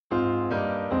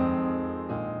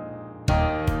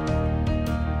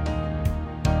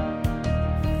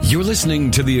You're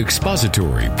listening to the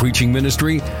expository preaching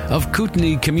ministry of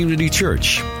Kootenai Community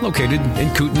Church, located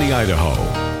in Kootenai,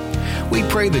 Idaho. We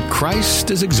pray that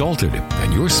Christ is exalted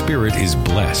and your spirit is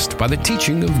blessed by the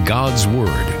teaching of God's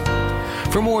Word.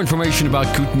 For more information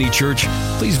about Kootenai Church,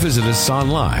 please visit us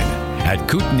online at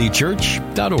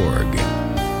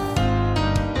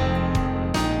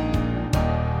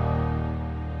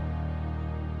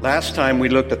kootenaichurch.org. Last time we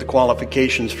looked at the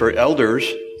qualifications for elders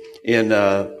in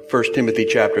 1 Timothy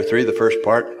chapter 3, the first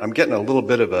part. I'm getting a little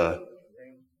bit of a...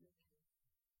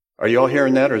 Are you all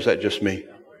hearing that, or is that just me?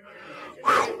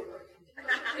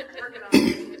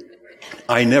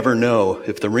 I never know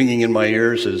if the ringing in my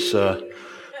ears is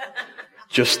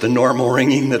just the normal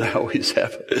ringing that I always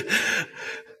have.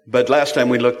 But last time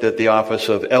we looked at the office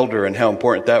of elder and how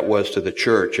important that was to the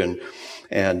church,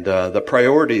 and the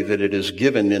priority that it is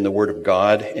given in the Word of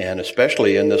God, and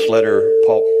especially in this letter,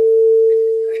 Paul...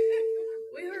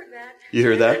 You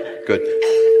hear that? Good.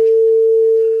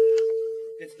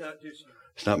 It's not just you.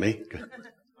 It's not me? Good.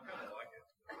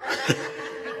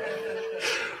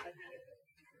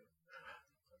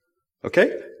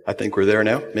 Okay. I think we're there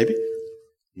now. Maybe.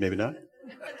 Maybe not.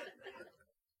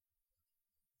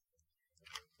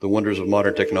 The wonders of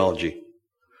modern technology.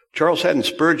 Charles Haddon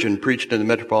Spurgeon preached in the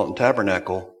Metropolitan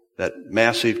Tabernacle, that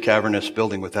massive cavernous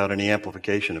building without any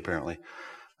amplification, apparently.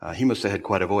 He must have had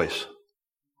quite a voice.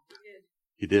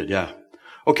 He did, yeah.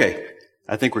 Okay,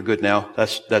 I think we're good now.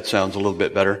 That sounds a little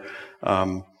bit better.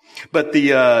 But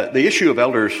the issue of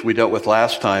elders we dealt with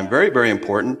last time, very, very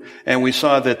important. And we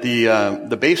saw that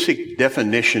the basic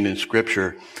definition in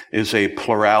Scripture is a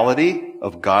plurality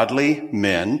of godly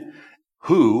men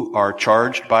who are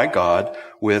charged by God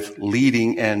with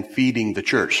leading and feeding the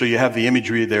church. So you have the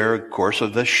imagery there, of course,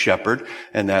 of the shepherd,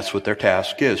 and that's what their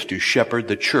task is, to shepherd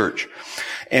the church.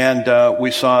 And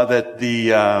we saw that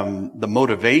the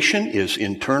motivation is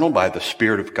internal by the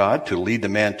Spirit of God to lead the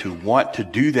man to want to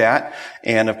do that.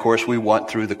 And of course, we want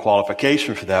through the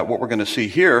qualification for that. What we're going to see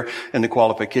here in the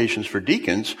qualifications for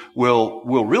deacons will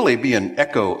really be an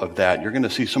echo of that. You're going to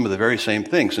see some of the very same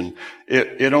things. And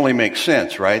it only makes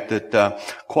sense, right? That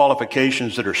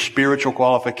qualifications that are spiritual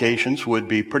qualifications would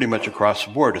be pretty much across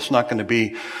the board. It's not going to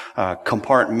be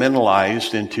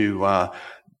compartmentalized into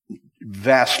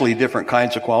vastly different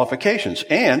kinds of qualifications.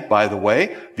 And, by the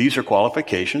way, these are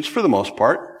qualifications, for the most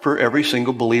part, for every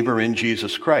single believer in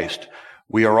Jesus Christ.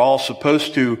 We are all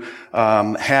supposed to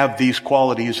have these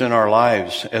qualities in our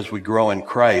lives as we grow in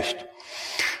Christ.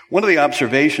 One of the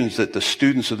observations that the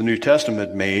students of the New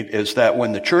Testament made is that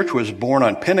when the church was born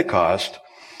on Pentecost,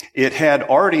 it had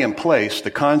already in place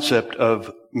the concept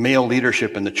of male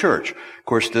leadership in the church. Of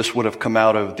course, this would have come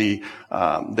out of the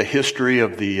history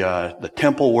of the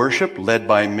temple worship led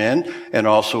by men, and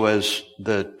also as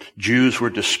the Jews were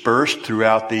dispersed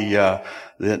throughout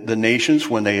the nations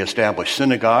when they established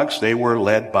synagogues, they were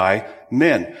led by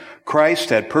men. Christ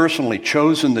had personally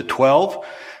chosen the 12.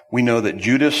 We know that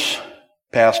Judas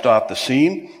passed off the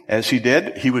scene. As he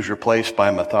did, he was replaced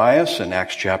by Matthias in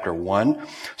Acts chapter 1.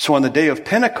 So on the day of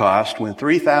Pentecost, when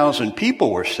 3,000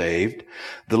 people were saved,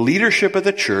 the leadership of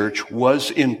the church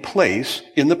was in place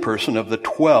in the person of the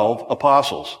 12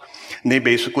 apostles. And they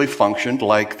basically functioned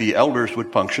like the elders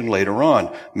would function later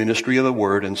on, ministry of the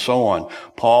word and so on.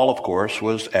 Paul, of course,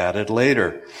 was added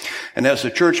later. And as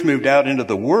the church moved out into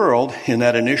the world in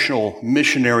that initial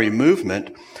missionary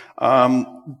movement,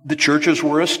 the churches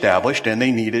were established and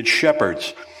they needed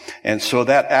shepherds. And so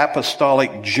that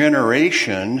apostolic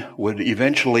generation would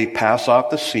eventually pass off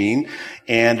the scene.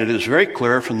 And it is very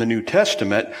clear from the New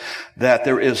Testament that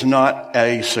there is not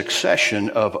a succession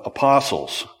of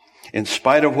apostles. In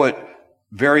spite of what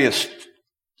various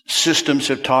systems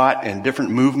have taught and different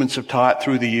movements have taught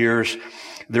through the years,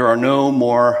 there are no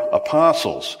more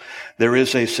apostles. There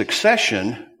is a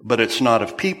succession, but it's not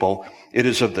of people. It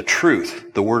is of the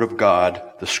truth, the Word of God,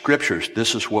 the Scriptures.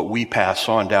 This is what we pass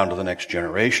on down to the next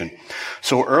generation.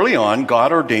 So early on,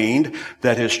 God ordained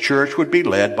that His church would be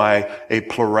led by a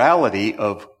plurality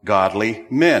of godly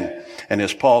men. And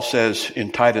as Paul says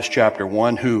in Titus chapter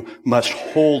 1, who must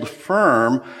hold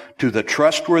firm to the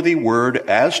trustworthy word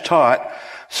as taught,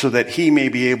 so that he may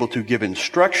be able to give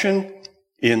instruction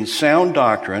in sound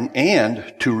doctrine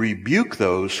and to rebuke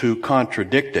those who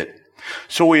contradict it.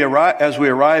 So as we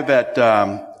arrive at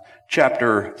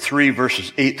chapter 3,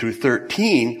 verses 8 through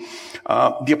 13,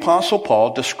 the Apostle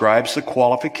Paul describes the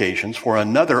qualifications for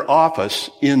another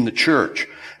office in the church,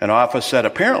 an office that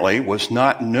apparently was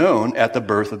not known at the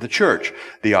birth of the church,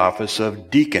 the office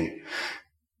of deacon.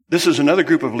 This is another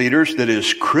group of leaders that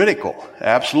is critical,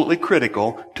 absolutely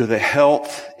critical, to the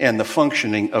health and the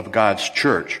functioning of God's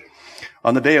church.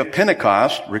 On the day of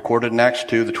Pentecost, recorded in Acts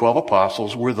 2, the 12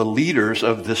 apostles were the leaders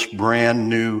of this brand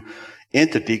new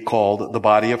entity called the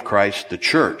body of Christ, the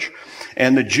church.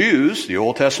 And the Jews, the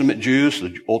Old Testament Jews,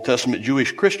 the Old Testament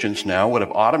Jewish Christians now would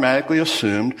have automatically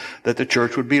assumed that the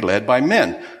church would be led by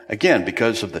men. Again,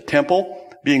 because of the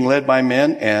temple being led by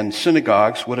men, and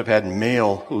synagogues would have had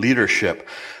male leadership.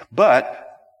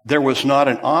 But there was not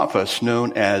an office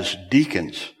known as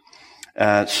deacons.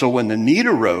 So when the need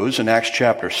arose in Acts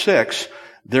chapter 6,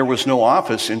 there was no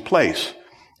office in place.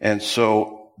 And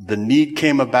so the need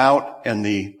came about, and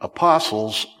the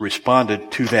apostles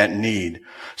responded to that need.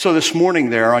 So this morning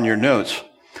there on your notes,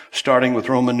 starting with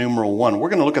Roman numeral 1, we're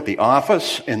going to look at the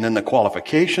office, and then the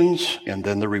qualifications, and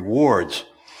then the rewards.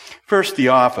 First, the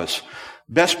office.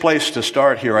 Best place to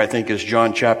start here, I think, is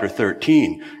John chapter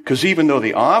 13, because even though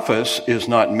the office is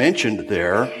not mentioned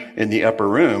there in the upper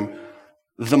room,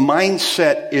 the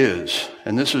mindset is,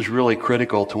 and this is really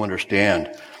critical to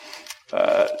understand,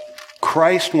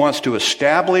 Christ wants to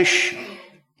establish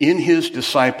in his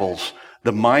disciples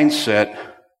the mindset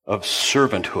of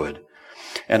servanthood.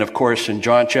 And of course, in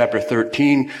John chapter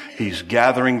 13, he's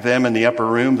gathering them in the upper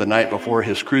room the night before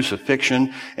his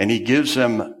crucifixion, and he gives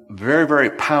them very, very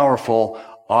powerful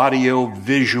audio,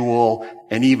 visual,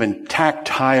 and even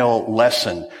tactile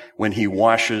lesson when he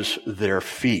washes their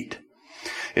feet.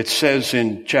 It says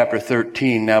in chapter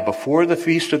 13, "Now before the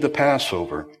feast of the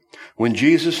Passover, when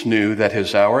Jesus knew that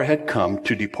his hour had come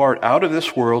to depart out of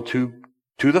this world to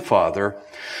the Father,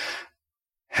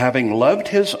 having loved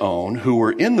his own who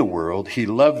were in the world, he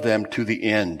loved them to the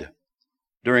end.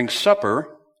 During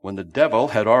supper, when the devil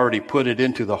had already put it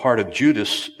into the heart of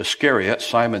Judas Iscariot,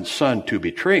 Simon's son, to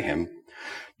betray him,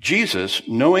 Jesus,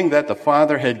 knowing that the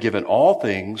Father had given all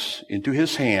things into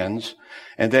his hands,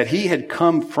 and that he had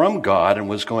come from God and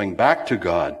was going back to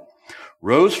God,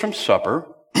 rose from supper.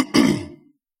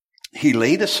 He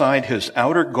laid aside his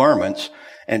outer garments,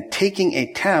 and taking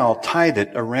a towel, tied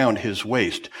it around his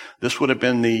waist." This would have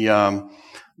been the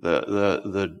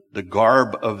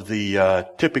garb of the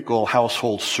typical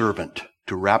household servant,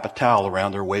 to wrap a towel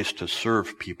around their waist to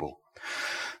serve people.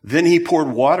 "Then he poured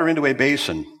water into a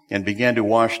basin and began to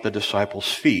wash the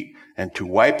disciples' feet and to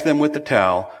wipe them with the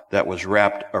towel that was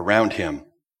wrapped around him."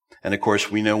 And of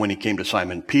course, we know when he came to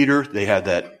Simon Peter, they had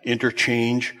that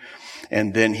interchange.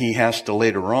 And then he has to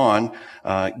later on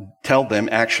tell them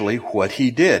actually what he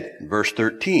did. Verse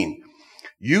 13,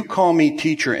 "You call me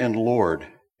teacher and Lord,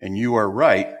 and you are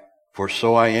right, for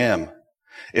so I am.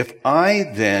 If I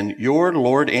then, your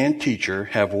Lord and teacher,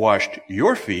 have washed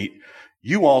your feet,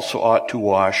 you also ought to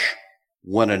wash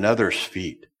one another's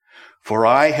feet. For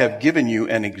I have given you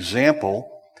an example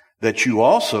that you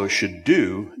also should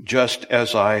do just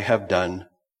as I have done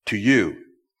to you.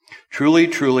 Truly,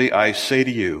 truly, I say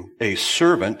to you, a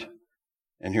servant,"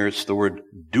 and here it's the word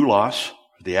doulos,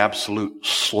 the absolute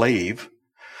slave,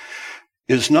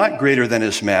 "is not greater than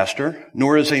his master,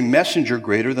 nor is a messenger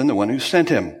greater than the one who sent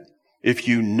him. If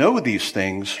you know these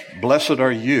things, blessed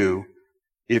are you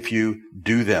if you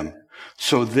do them."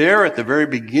 So there at the very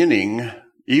beginning,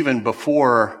 even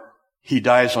before he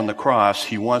dies on the cross,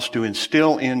 he wants to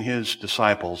instill in his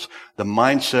disciples the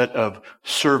mindset of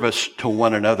service to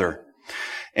one another.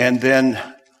 And then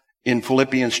in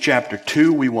Philippians chapter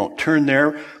 2, we won't turn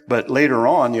there, but later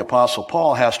on, the Apostle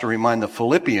Paul has to remind the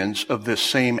Philippians of this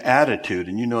same attitude.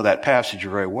 And you know that passage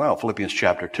very well, Philippians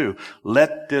chapter 2.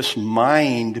 "Let this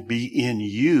mind be in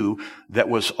you that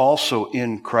was also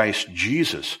in Christ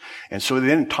Jesus." And so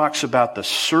then it talks about the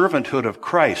servanthood of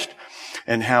Christ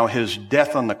and how his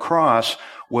death on the cross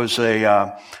was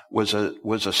a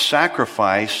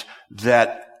sacrifice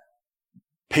that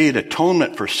paid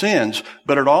atonement for sins,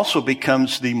 but it also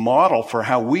becomes the model for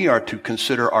how we are to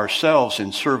consider ourselves in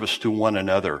service to one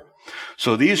another.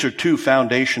 So these are two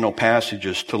foundational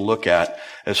passages to look at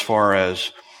as far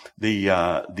as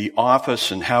the office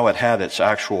and how it had its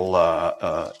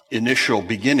actual initial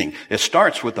beginning. It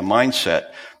starts with the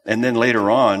mindset, and then later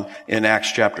on in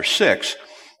Acts chapter 6,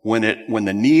 when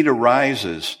the need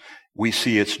arises, we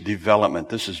see its development.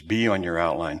 This is B on your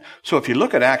outline. So if you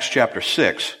look at Acts chapter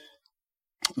 6,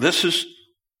 this is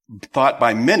thought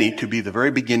by many to be the very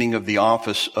beginning of the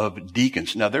office of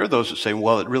deacons. Now, there are those that say,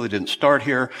 well, it really didn't start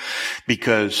here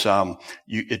because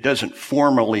it doesn't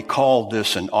formally call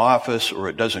this an office, or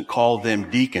it doesn't call them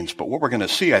deacons. But what we're going to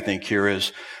see, I think, here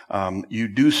is you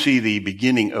do see the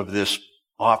beginning of this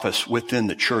office within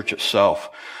the church itself.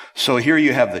 So here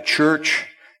you have the church.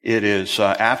 It is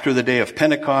after the day of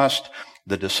Pentecost.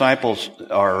 The disciples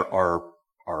are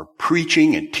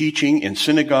preaching and teaching in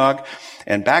synagogue.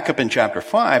 And back up in chapter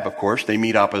 5, of course, they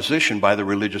meet opposition by the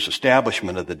religious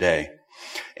establishment of the day.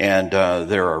 and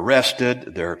they're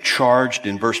arrested. They're charged.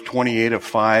 In verse 28 of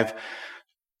 5,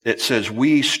 it says,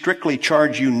 "We strictly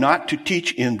charge you not to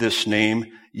teach in this name,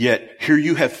 yet here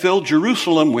you have filled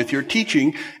Jerusalem with your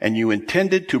teaching, and you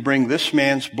intended to bring this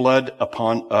man's blood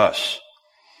upon us."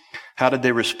 How did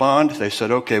they respond? They said,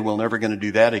 "Okay, we're never going to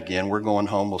do that again. We're going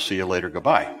home. We'll see you later.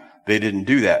 Goodbye." They didn't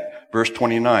do that. Verse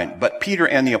 29, "But Peter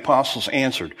and the apostles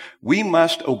answered, 'We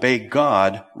must obey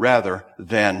God rather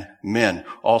than men.'"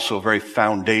 Also very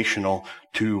foundational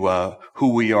to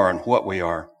who we are and what we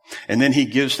are. And then he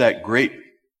gives that great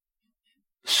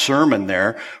sermon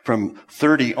there from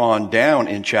 30 on down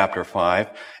in chapter 5.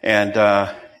 And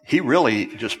he really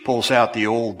just pulls out the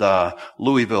old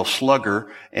Louisville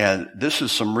Slugger, and this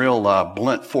is some real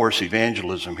blunt force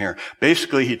evangelism here.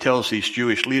 Basically, he tells these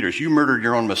Jewish leaders, "You murdered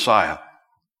your own Messiah."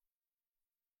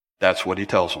 That's what he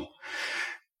tells them.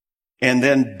 And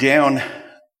then down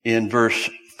in verse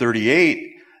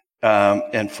 38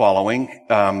 and following,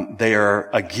 they are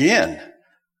again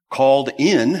called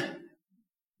in,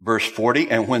 verse 40,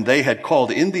 "And when they had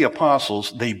called in the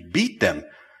apostles, they beat them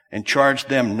and charged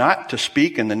them not to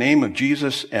speak in the name of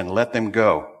Jesus, and let them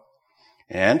go.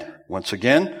 And, once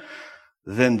again,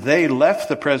 then they left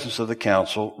the presence of the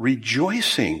council,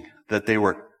 rejoicing that they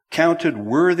were counted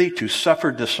worthy to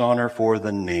suffer dishonor for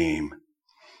the name."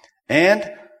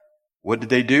 And what did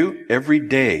they do? Every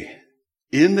day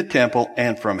in the temple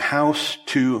and from house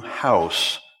to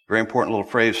house, very important little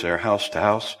phrase there, house to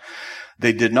house,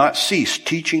 they did not cease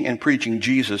teaching and preaching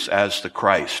Jesus as the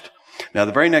Christ. Now,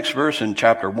 the very next verse in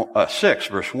chapter 6,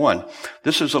 verse 1,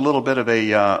 this is a little bit of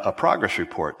a progress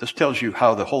report. This tells you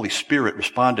how the Holy Spirit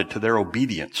responded to their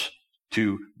obedience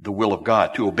to the will of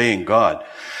God, to obeying God.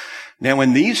 Now,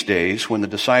 in these days, when the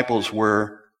disciples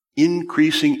were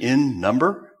increasing in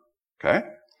number, okay,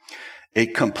 a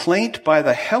complaint by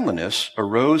the Hellenists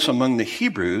arose among the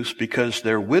Hebrews because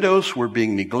their widows were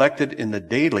being neglected in the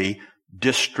daily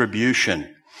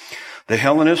distribution. The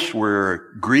Hellenists were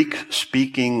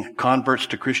Greek-speaking converts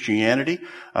to Christianity.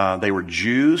 They were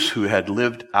Jews who had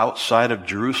lived outside of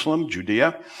Jerusalem,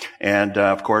 Judea. And,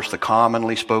 of course, the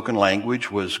commonly spoken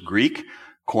language was Greek,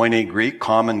 Koine Greek,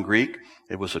 common Greek.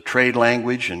 It was a trade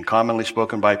language and commonly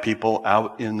spoken by people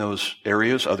out in those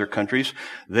areas, other countries.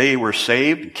 They were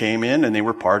saved, came in, and they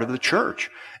were part of the church.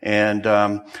 And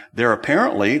there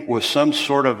apparently was some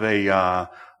sort of a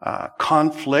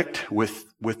conflict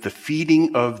with the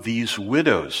feeding of these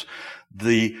widows.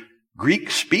 The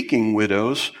Greek-speaking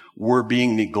widows were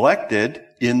being neglected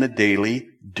in the daily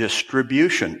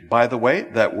distribution. By the way,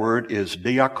 that word is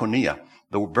diakonia,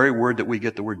 the very word that we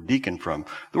get the word deacon from.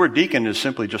 The word deacon is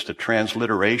simply just a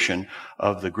transliteration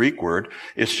of the Greek word.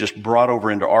 It's just brought over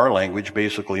into our language,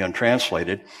 basically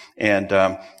untranslated.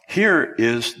 And here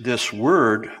is this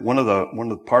word, one of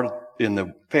the part in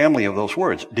the family of those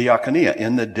words, diakonia,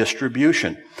 in the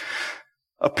distribution.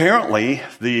 Apparently,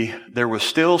 there was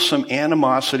still some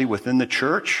animosity within the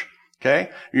church. Okay?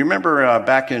 You remember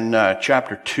back in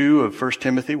chapter 2 of 1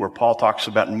 Timothy where Paul talks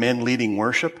about men leading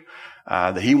worship,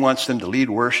 that he wants them to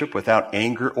lead worship without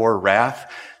anger or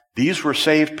wrath. These were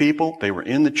saved people. They were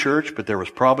in the church, but there was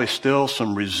probably still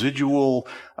some residual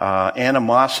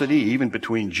animosity even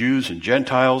between Jews and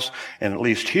Gentiles. And at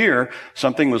least here,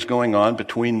 something was going on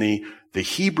between the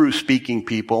Hebrew-speaking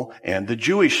people and the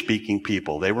Jewish-speaking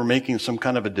people. They were making some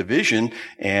kind of a division,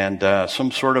 and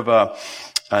some sort of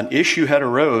an issue had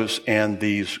arose, and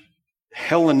these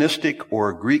Hellenistic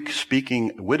or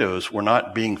Greek-speaking widows were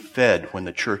not being fed when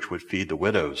the church would feed the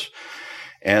widows.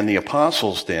 And the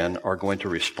apostles then are going to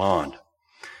respond.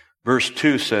 Verse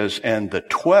 2 says, "And the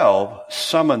 12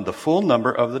 summoned the full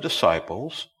number of the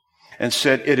disciples and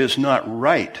said, 'It is not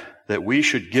right that we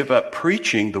should give up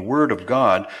preaching the word of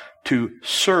God to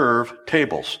serve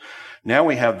tables.'" Now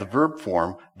we have the verb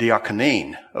form,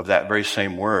 diakonein, of that very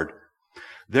same word.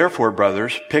 "Therefore,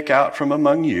 brothers, pick out from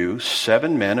among you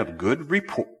 7 men of good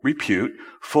repute,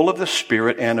 full of the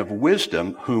Spirit and of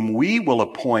wisdom, whom we will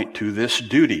appoint to this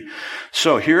duty."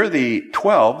 So here the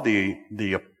 12,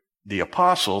 the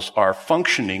apostles, are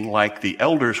functioning like the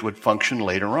elders would function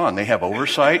later on. They have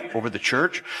oversight over the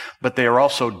church, but they are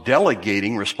also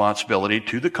delegating responsibility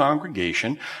to the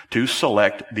congregation to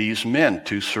select these men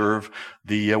to serve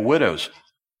the widows.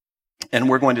 And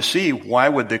we're going to see, why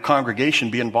would the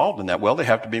congregation be involved in that? Well, they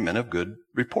have to be men of good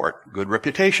report, good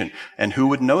reputation. And who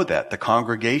would know that? The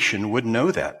congregation would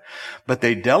know that. But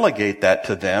they delegate that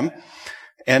to them.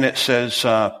 And it says,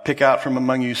 pick out from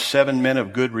among you 7 men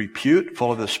of good repute,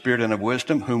 full of the Spirit and of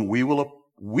wisdom, whom we will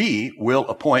we will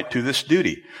appoint to this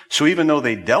duty. So even though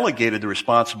they delegated the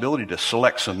responsibility to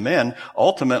select some men,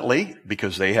 ultimately,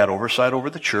 because they had oversight over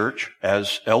the church,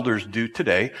 as elders do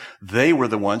today, they were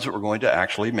the ones that were going to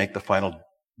actually make the final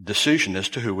decision as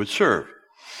to who would serve.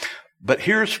 But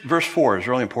here's verse 4 is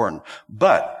really important.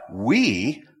 But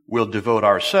we will devote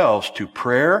ourselves to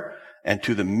prayer and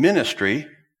to the ministry,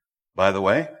 by the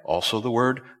way, also the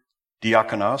word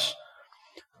diakonos,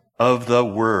 of the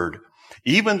word.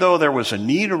 Even though there was a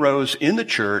need arose in the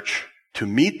church to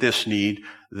meet this need,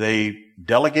 they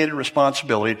delegated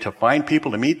responsibility to find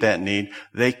people to meet that need.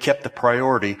 They kept the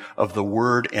priority of the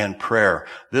word and prayer.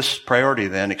 This priority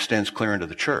then extends clear into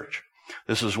the church.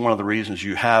 This is one of the reasons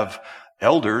you have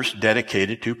elders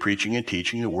dedicated to preaching and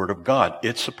teaching the Word of God.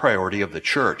 It's a priority of the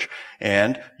church.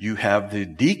 And you have the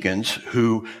deacons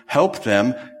who help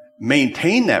them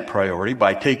maintain that priority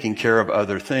by taking care of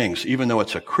other things. Even though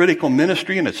it's a critical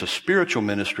ministry and it's a spiritual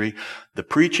ministry, the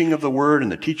preaching of the Word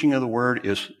and the teaching of the Word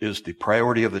is the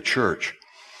priority of the church.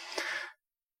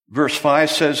 Verse 5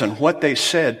 says, and what they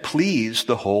said pleased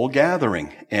the whole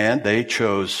gathering. And they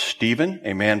chose Stephen,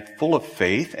 a man full of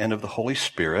faith and of the Holy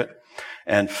Spirit,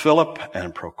 and Philip,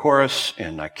 and Prochorus,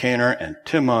 and Nicanor, and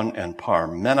Timon, and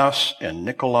Parmenas, and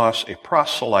Nicholas, a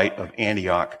proselyte of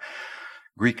Antioch.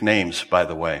 Greek names, by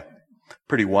the way.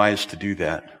 Pretty wise to do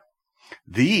that.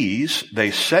 These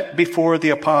they set before the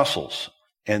apostles,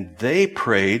 and they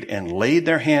prayed and laid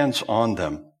their hands on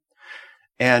them.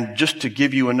 And just to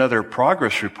give you another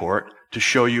progress report to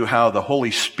show you how the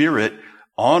Holy Spirit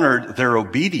honored their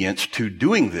obedience to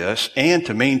doing this and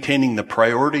to maintaining the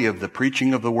priority of the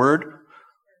preaching of the Word,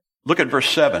 look at verse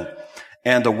 7.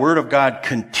 And the Word of God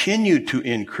continued to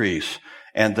increase,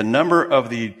 and the number of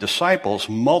the disciples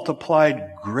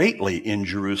multiplied greatly in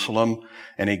Jerusalem,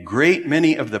 and a great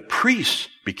many of the priests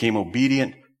became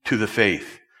obedient to the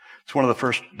faith. It's one of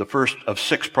the first of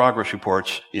 6 progress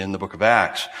reports in the book of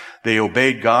Acts. They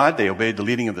obeyed God. They obeyed the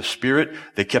leading of the Spirit.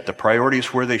 They kept the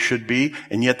priorities where they should be,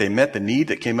 and yet they met the need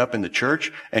that came up in the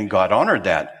church, and God honored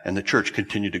that, and the church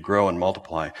continued to grow and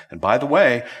multiply. And by the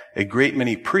way, a great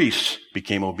many priests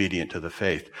became obedient to the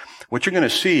faith. What you're going to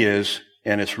see is,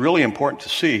 and it's really important to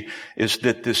see, is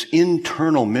that this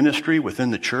internal ministry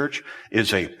within the church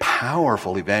is a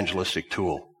powerful evangelistic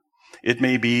tool. It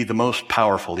may be the most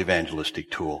powerful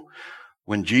evangelistic tool.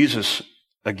 When Jesus,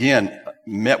 again,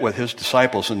 met with his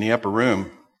disciples in the upper room,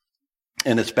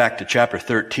 and it's back to chapter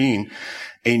 13,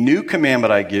 a new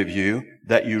commandment I give you,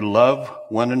 that you love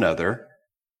one another,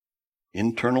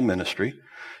 internal ministry,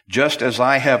 just as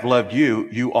I have loved you,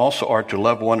 you also are to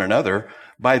love one another.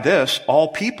 By this, all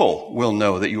people will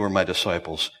know that you are my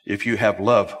disciples, if you have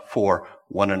love for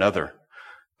one another.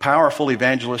 Powerful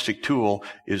evangelistic tool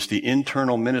is the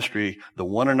internal ministry, the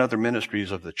one another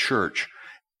ministries of the church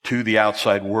to the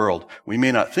outside world. We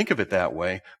may not think of it that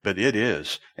way, but it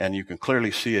is, and you can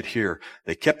clearly see it here.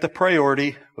 They kept the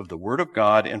priority of the Word of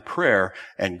God and prayer,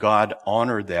 and God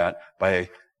honored that by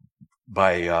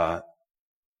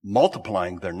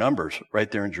multiplying their numbers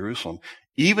right there in Jerusalem,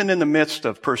 even in the midst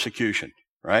of persecution,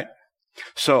 right?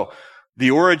 So, the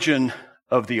origin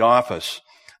of the office,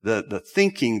 the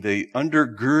thinking, the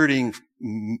undergirding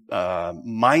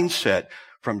mindset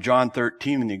from John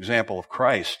 13 and the example of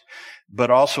Christ, but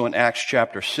also in Acts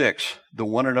chapter 6, the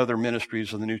one another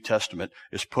ministries of the New Testament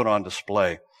is put on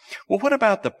display. Well, what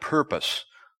about the purpose?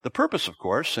 The purpose, of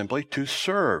course, simply to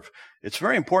serve. It's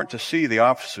very important to see the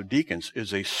office of deacons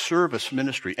is a service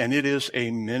ministry, and it is a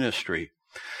ministry.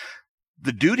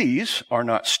 The duties are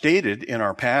not stated in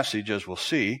our passage, as we'll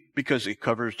see, because it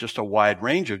covers just a wide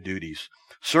range of duties.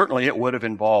 Certainly, it would have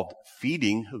involved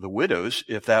feeding the widows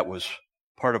if that was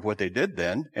part of what they did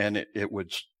then, and it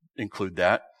would include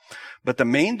that. But the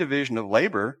main division of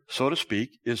labor, so to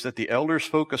speak, is that the elders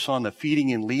focus on the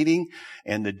feeding and leading,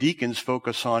 and the deacons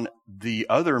focus on the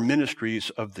other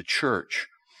ministries of the church.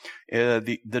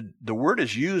 The word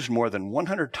is used more than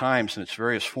 100 times in its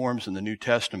various forms in the New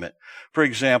Testament. For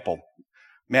example,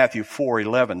 Matthew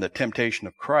 4:11, the temptation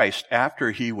of Christ,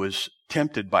 after he was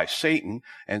tempted by Satan,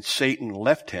 and Satan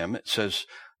left him, it says,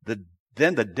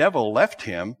 then the devil left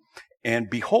him, and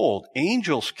behold,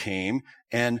 angels came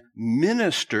and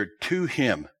ministered to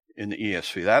him in the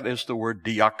ESV. That is the word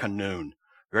diakonon,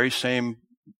 very same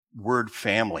word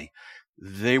family.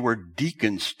 They were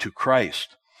deacons to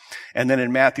Christ. And then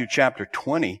in Matthew chapter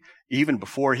 20, even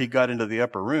before he got into the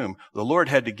upper room, the Lord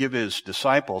had to give his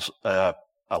disciples a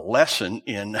lesson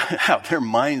in how their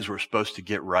minds were supposed to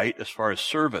get right as far as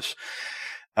service.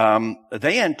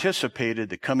 They anticipated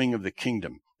the coming of the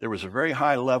kingdom. There was a very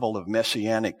high level of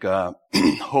messianic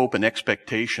hope and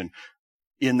expectation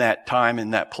in that time,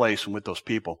 in that place, and with those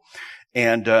people.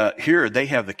 And here they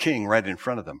have the king right in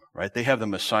front of them, right? They have the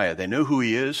Messiah. They know who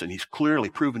he is, and he's clearly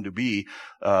proven to be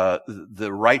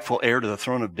the rightful heir to the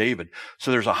throne of David.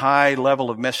 So there's a high level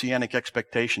of messianic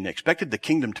expectation. They expected the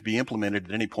kingdom to be implemented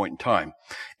at any point in time.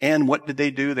 And what did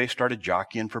they do? They started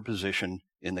jockeying for position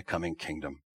in the coming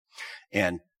kingdom.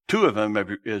 And two of them,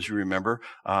 as you remember,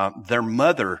 their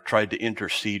mother tried to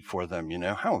intercede for them. You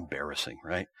know, how embarrassing,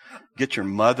 right? Get your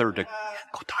mother to go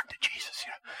talk to Jesus,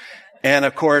 you know. And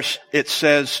of course, it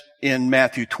says in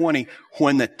Matthew 20,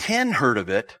 when the 10 heard of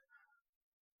it,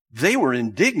 they were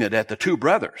indignant at the two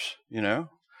brothers, you know.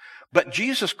 But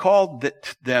Jesus called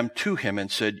them to him and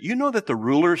said, you know that the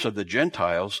rulers of the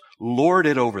Gentiles lord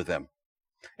it over them,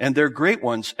 and their great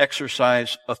ones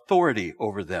exercise authority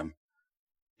over them.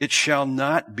 It shall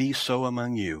not be so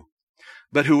among you.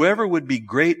 But whoever would be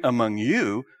great among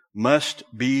you must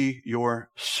be your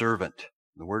servant.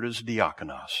 The word is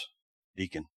diakonos,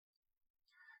 deacon.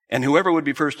 And whoever would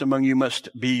be first among you must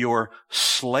be your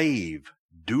slave,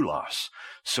 doulos.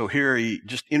 So here he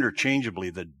just interchangeably,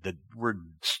 the word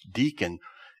deacon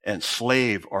and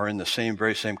slave are in the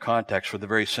very same context for the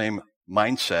very same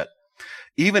mindset.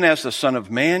 Even as the Son of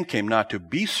Man came not to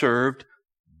be served,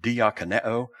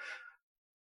 diakoneo,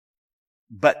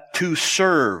 but to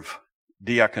serve,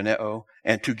 diakoneo,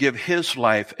 and to give his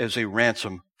life as a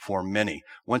ransom for many.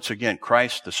 Once again,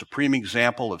 Christ, the supreme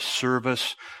example of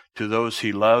service to those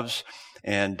he loves.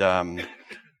 And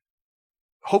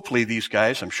hopefully these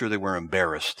guys, I'm sure they were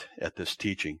embarrassed at this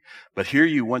teaching. But here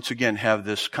you once again have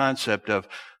this concept of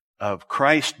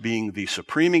Christ being the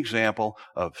supreme example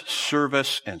of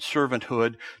service and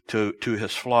servanthood to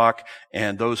his flock,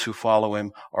 and those who follow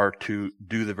him are to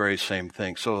do the very same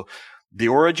thing. So the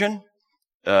origin,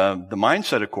 the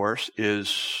mindset, of course,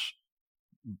 is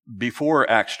before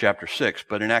Acts chapter 6,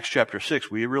 but in Acts chapter 6,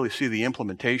 we really see the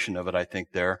implementation of it, I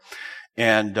think, there.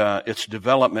 And its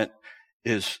development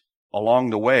is along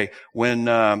the way. When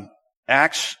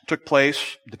Acts took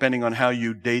place, depending on how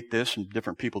you date this, and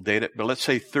different people date it, but let's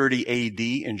say 30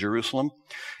 A.D. in Jerusalem.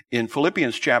 In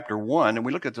Philippians chapter 1, and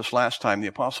we looked at this last time, the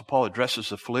Apostle Paul addresses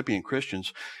the Philippian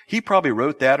Christians. He probably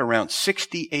wrote that around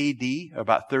 60 A.D.,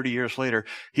 about 30 years later.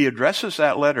 He addresses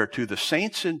that letter to the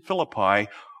saints in Philippi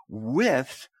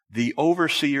with the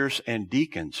overseers and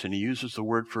deacons. And he uses the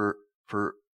word for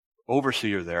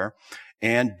overseer there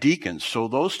and deacons. So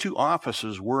those two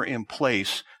offices were in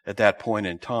place at that point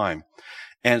in time.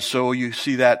 And so you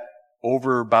see that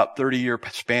over about 30-year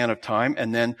span of time.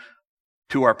 And then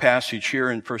to our passage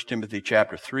here in 1 Timothy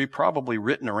chapter 3, probably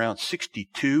written around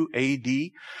 62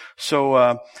 A.D.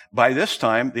 So by this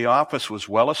time, the office was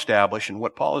well established. And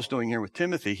what Paul is doing here with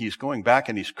Timothy, he's going back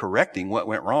and he's correcting what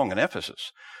went wrong in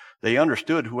Ephesus. They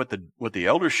understood what the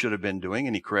elders should have been doing,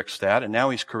 and he corrects that. And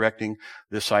now he's correcting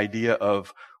this idea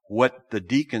of what the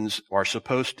deacons are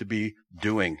supposed to be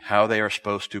doing, how they are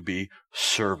supposed to be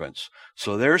servants.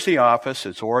 So there's the office,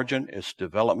 its origin, its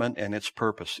development, and its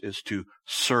purpose is to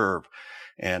serve.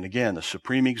 And again, the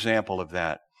supreme example of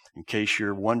that, in case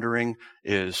you're wondering,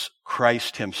 is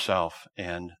Christ himself.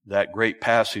 And that great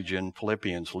passage in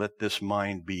Philippians, let this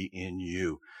mind be in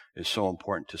you, is so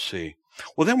important to see.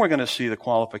 Well, then we're going to see the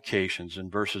qualifications in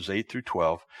verses 8 through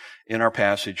 12 in our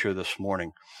passage here this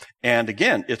morning. And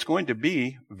again, it's going to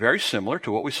be very similar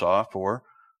to what we saw for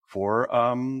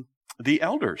the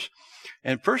elders.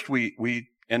 And first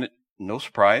no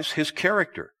surprise, his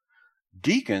character.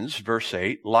 Deacons, verse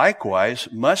 8, likewise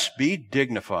must be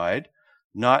dignified,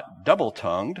 not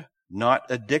double-tongued, not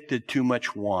addicted to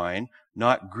much wine,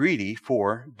 not greedy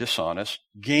for dishonest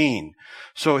gain.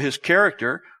 So his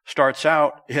character starts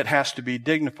out, it has to be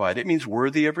dignified. It means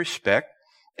worthy of respect,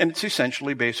 and it's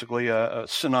essentially basically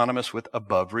synonymous with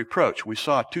above reproach. We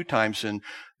saw 2 times in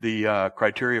the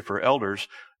criteria for elders,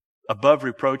 above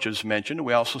reproach is mentioned.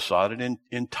 We also saw it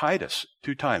in Titus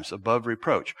 2 times, above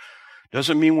reproach.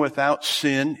 Doesn't mean without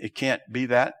sin, it can't be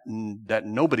that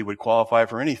nobody would qualify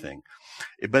for anything.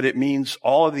 But it means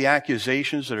all of the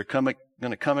accusations that are going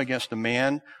to come against a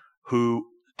man who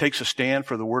takes a stand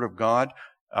for the Word of God,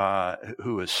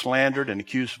 who is slandered and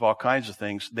accused of all kinds of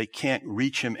things, they can't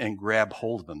reach him and grab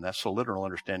hold of him. That's the literal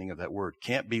understanding of that word.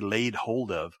 Can't be laid hold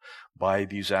of by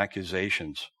these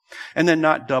accusations. And then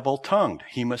not double-tongued.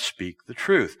 He must speak the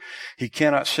truth. He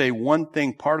cannot say one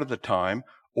thing part of the time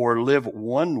or live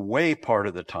one way part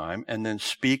of the time and then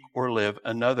speak or live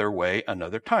another way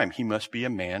another time. He must be a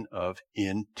man of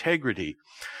integrity.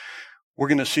 We're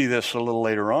going to see this a little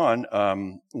later on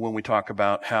when we talk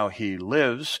about how he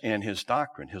lives and his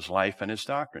doctrine, his life and his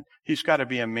doctrine. He's got to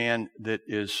be a man that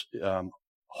is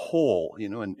whole. You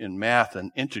know, in math,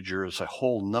 an integer is a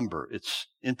whole number. It's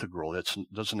integral. It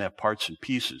doesn't have parts and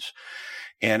pieces.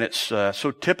 And it's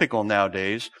so typical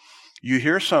nowadays. You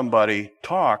hear somebody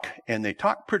talk, and they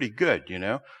talk pretty good,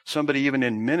 somebody even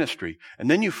in ministry. And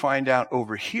then you find out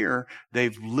over here,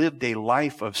 they've lived a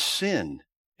life of sin,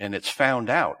 and it's found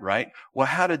out, right? Well,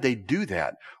 how did they do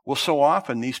that? Well, so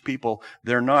often these people,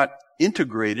 they're not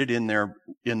integrated in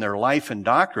their life and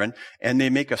doctrine, and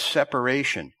they make a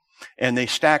separation. And they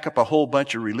stack up a whole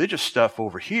bunch of religious stuff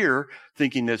over here,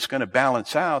 thinking that it's going to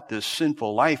balance out this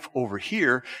sinful life over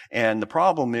here. And the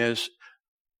problem is,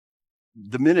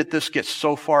 the minute this gets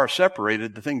so far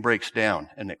separated, the thing breaks down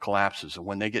and it collapses. And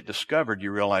when they get discovered,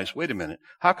 you realize, wait a minute,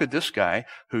 how could this guy,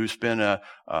 who's been a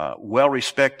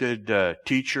well-respected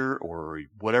teacher or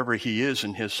whatever he is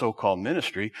in his so-called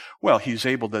ministry, well, he's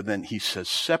able to then, he says,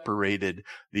 separated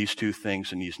these two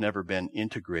things, and he's never been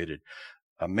integrated.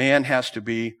 A man has to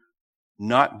be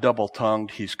not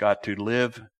double-tongued. He's got to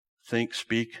live, think,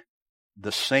 speak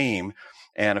the same.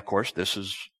 And of course, this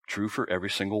is true for every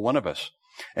single one of us.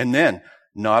 And then,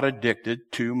 not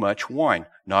addicted to much wine,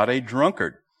 not a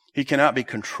drunkard. He cannot be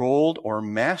controlled or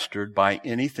mastered by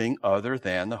anything other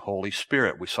than the Holy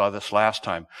Spirit. We saw this last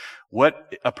time.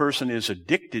 What a person is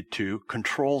addicted to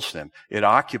controls them. It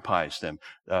occupies them.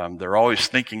 They're always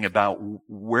thinking about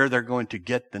where they're going to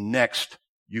get the next,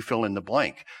 you fill in the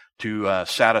blank, to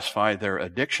satisfy their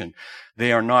addiction.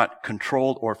 They are not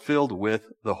controlled or filled with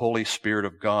the Holy Spirit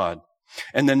of God.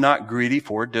 And then not greedy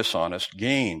for dishonest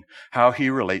gain. How he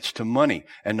relates to money,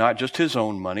 and not just his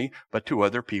own money, but to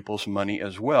other people's money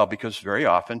as well, because very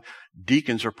often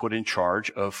deacons are put in charge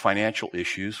of financial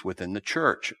issues within the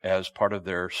church as part of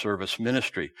their service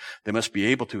ministry. They must be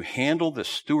able to handle the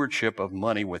stewardship of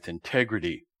money with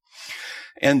integrity.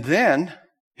 And then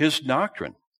his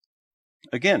doctrine.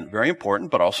 Again, very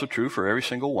important, but also true for every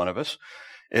single one of us.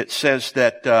 It says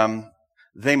that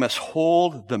they must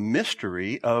hold the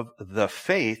mystery of the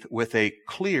faith with a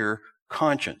clear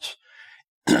conscience.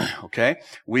 Okay?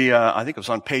 I think it was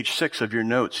on page 6 of your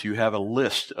notes, you have a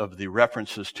list of the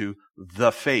references to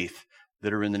the faith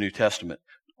that are in the New Testament.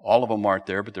 All of them aren't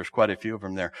there, but there's quite a few of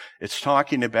them there. It's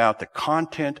talking about the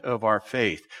content of our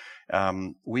faith.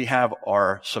 We have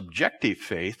our subjective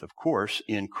faith, of course,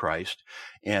 in Christ,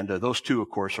 and those two, of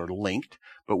course, are linked.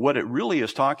 But what it really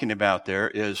is talking about there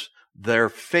is their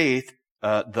faith.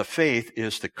 The faith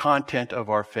is the content of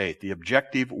our faith, the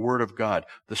objective Word of God,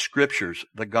 the Scriptures,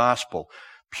 the Gospel,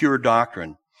 pure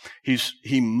doctrine.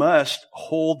 He must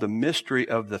hold the mystery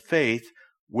of the faith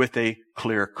with a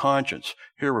clear conscience.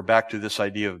 Here we're back to this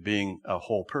idea of being a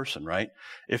whole person, right?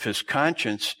 If his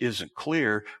conscience isn't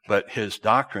clear, but his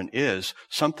doctrine is,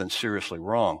 something's seriously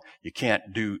wrong. You can't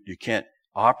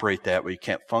operate that way. You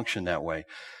can't function that way.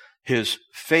 His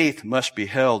faith must be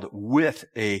held with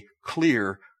a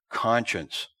clear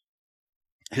conscience.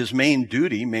 His main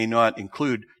duty may not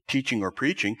include teaching or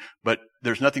preaching, but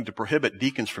there's nothing to prohibit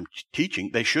deacons from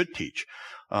teaching. They should teach.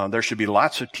 There should be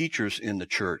lots of teachers in the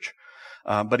church.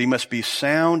 But he must be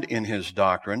sound in his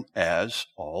doctrine, as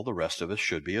all the rest of us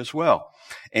should be as well.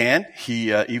 And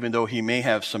he, even though he may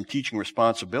have some teaching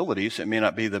responsibilities, it may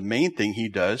not be the main thing he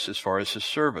does as far as his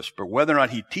service. But whether or not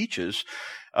he teaches,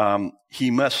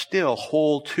 he must still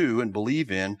hold to and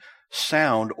believe in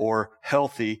sound or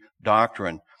healthy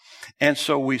doctrine. And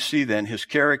so we see then his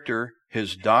character,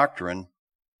 his doctrine,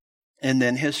 and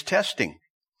then his testing.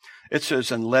 It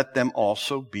says, and let them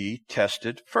also be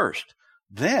tested first.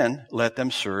 Then let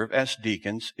them serve as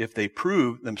deacons if they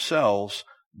prove themselves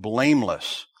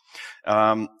blameless.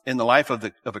 In the life of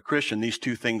a Christian, these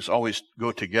two things always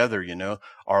go together,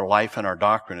 our life and our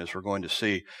doctrine, as we're going to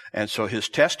see. And so his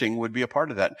testing would be a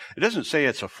part of that. It doesn't say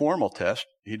it's a formal test.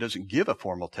 He doesn't give a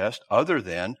formal test other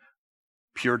than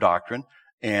pure doctrine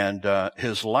and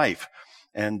his life.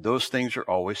 And those things are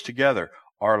always together.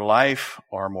 Our life,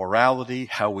 our morality,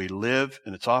 how we live,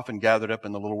 and it's often gathered up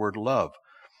in the little word love.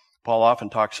 Paul often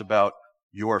talks about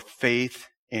your faith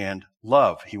and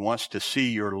love. He wants to see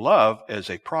your love as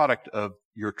a product of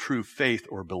your true faith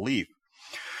or belief.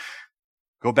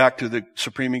 Go back to the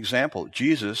supreme example.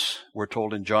 Jesus, we're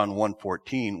told in John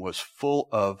 1:14, was full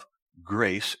of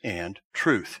grace and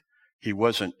truth. He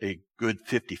wasn't a good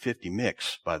 50-50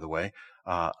 mix, by the way,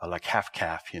 like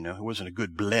half-calf, It wasn't a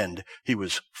good blend. He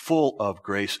was full of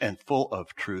grace and full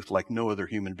of truth like no other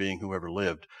human being who ever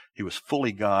lived. He was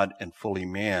fully God and fully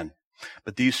man.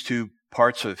 But these two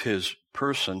parts of his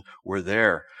person were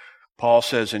there. Paul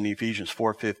says in Ephesians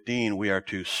 4:15, we are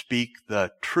to speak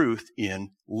the truth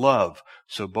in love.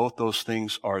 So both those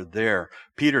things are there.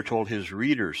 Peter told his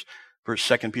readers, 1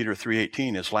 2 Peter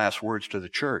 3:18, his last words to the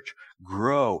church,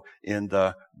 grow in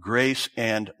the grace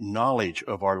and knowledge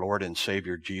of our Lord and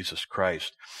Savior Jesus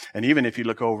Christ. And even if you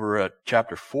look over at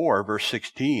chapter 4, verse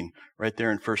 16, right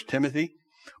there in 1 Timothy,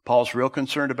 Paul's real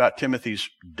concerned about Timothy's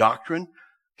doctrine,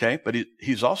 okay, but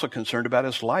he's also concerned about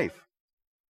his life.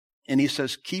 And he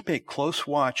says, keep a close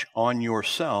watch on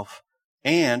yourself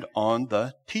and on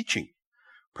the teaching.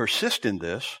 Persist in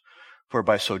this, for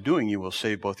by so doing you will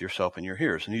save both yourself and your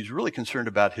hearers. And he's really concerned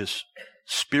about his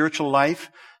spiritual life,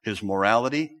 his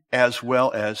morality, as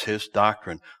well as his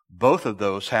doctrine. Both of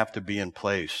those have to be in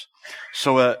place.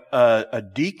 So a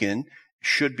deacon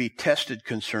should be tested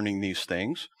concerning these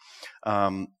things.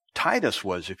 Titus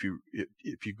was, if you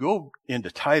go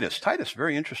into Titus,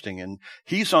 very interesting, and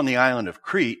he's on the island of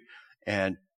Crete,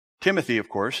 and Timothy, of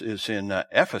course, is in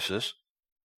Ephesus.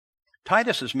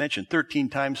 Titus is mentioned 13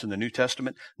 times in the New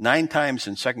Testament, 9 times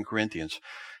in 2 Corinthians.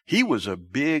 He was a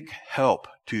big help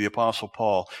to the Apostle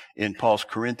Paul in Paul's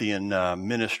Corinthian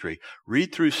ministry.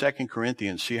 Read through 2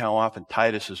 Corinthians, see how often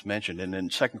Titus is mentioned. And in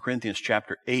 2 Corinthians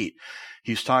chapter 8,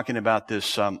 he's talking about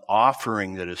this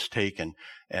offering that is taken.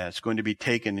 And it's going to be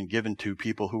taken and given to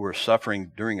people who are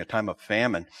suffering during a time of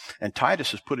famine. And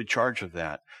Titus is put in charge of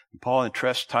that. And Paul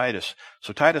entrusts Titus.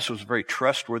 So Titus was a very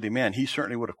trustworthy man. He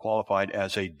certainly would have qualified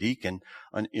as a deacon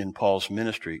in Paul's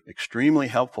ministry. Extremely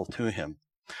helpful to him.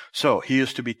 So he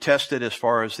is to be tested as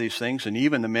far as these things, and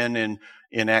even the men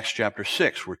in Acts chapter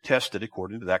 6 were tested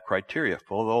according to that criteria,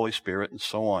 full of the Holy Spirit and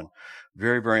so on.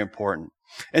 Very, very important.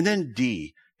 And then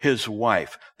D, his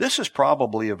wife. This is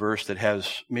probably a verse that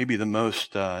has maybe the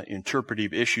most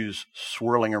interpretive issues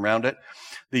swirling around it.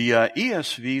 The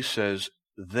ESV says,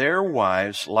 their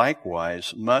wives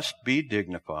likewise must be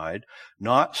dignified,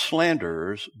 not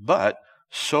slanderers, but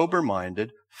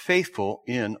sober-minded, faithful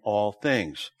in all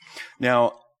things.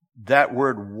 Now, that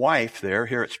word wife there,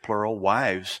 here it's plural,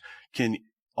 wives, can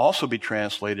also be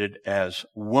translated as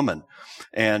woman.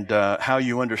 And how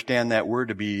you understand that word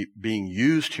to be being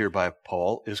used here by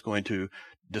Paul is going to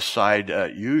decide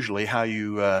usually how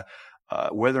you,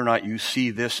 whether or not you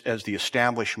see this as the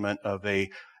establishment of a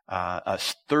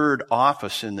third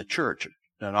office in the church,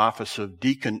 an office of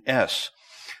deaconess.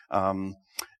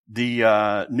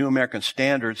 The New American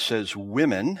Standard says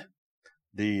women.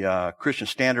 The Christian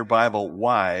Standard Bible,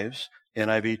 wives.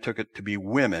 NIV took it to be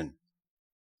women.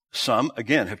 Some,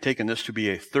 again, have taken this to be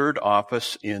a third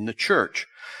office in the church.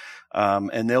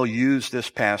 And they'll use this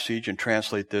passage and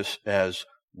translate this as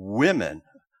women,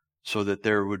 so that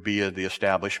there would be the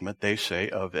establishment, they say,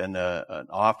 of an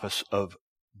office of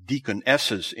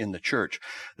deaconesses in the church.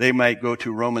 They might go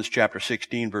to Romans chapter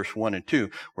 16, verse 1 and 2,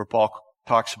 where Paul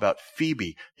talks about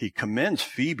Phoebe. He commends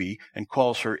Phoebe and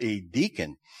calls her a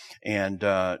deacon, and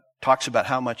talks about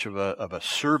how much of a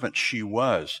servant she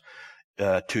was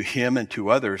to him and to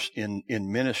others in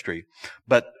ministry.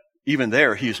 But even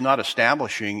there, he's not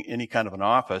establishing any kind of an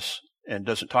office and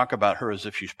doesn't talk about her as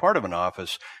if she's part of an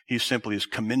office. He simply is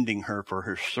commending her for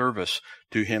her service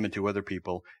to him and to other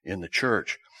people in the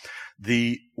church.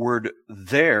 The word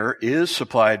there is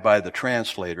supplied by the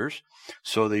translators.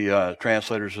 So the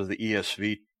translators of the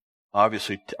ESV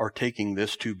obviously are taking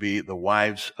this to be the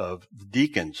wives of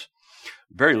deacons.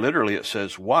 Very literally it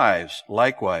says, wives,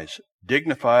 likewise,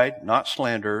 dignified, not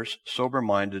slanderers,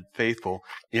 sober-minded, faithful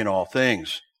in all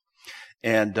things.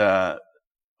 And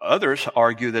others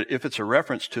argue that if it's a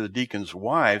reference to the deacons'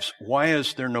 wives, why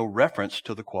is there no reference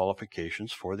to the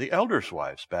qualifications for the elders'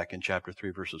 wives back in chapter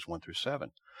 3, verses 1 through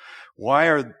 7? Why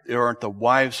aren't the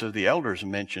wives of the elders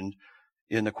mentioned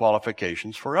in the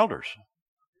qualifications for elders?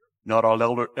 Not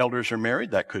all elders are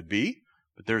married. That could be,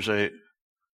 but there's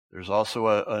also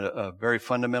a very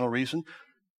fundamental reason.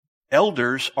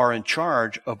 Elders are in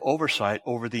charge of oversight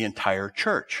over the entire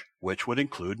church, which would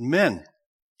include men.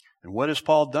 And what has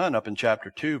Paul done up in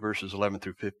chapter 2, verses 11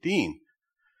 through 15?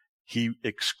 He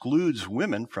excludes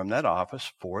women from that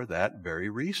office for that very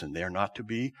reason. They are not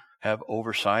to have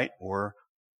oversight or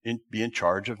be in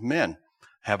charge of men,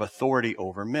 have authority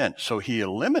over men. So he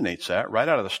eliminates that right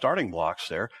out of the starting blocks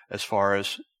there as far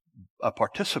as a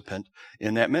participant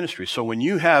in that ministry. So when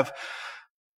you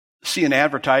see an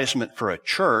advertisement for a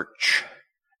church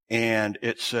and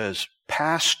it says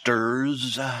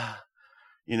pastors,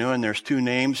 and there's 2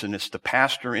 names, and it's the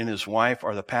pastor and his wife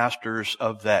are the pastors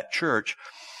of that church,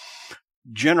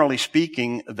 generally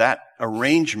speaking, that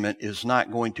arrangement is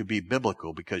not going to be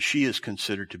biblical because she is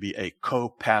considered to be a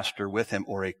co-pastor with him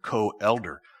or a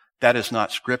co-elder. That is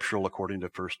not scriptural according to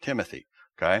 1 Timothy.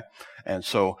 Okay? And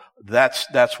so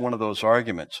that's one of those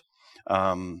arguments.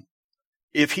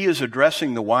 If he is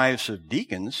addressing the wives of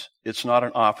deacons, it's not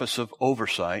an office of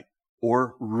oversight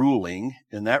or ruling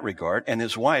in that regard, and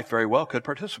his wife very well could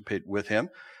participate with him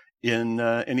in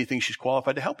anything she's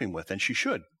qualified to help him with, and she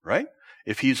should, right?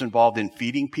 If he's involved in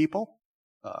feeding people,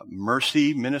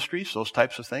 mercy ministries, those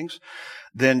types of things,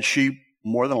 then she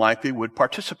more than likely would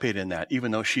participate in that.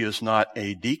 Even though she is not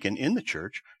a deacon in the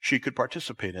church, she could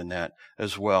participate in that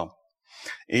as well.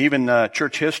 Even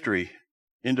church history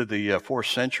into the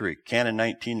 4th century, Canon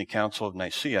 19, the Council of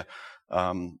Nicaea,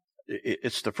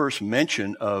 it's the first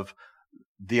mention of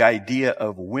the idea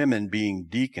of women being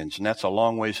deacons, and that's a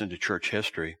long ways into church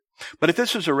history. But if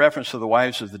this is a reference to the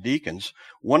wives of the deacons,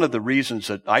 one of the reasons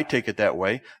that I take it that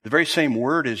way, the very same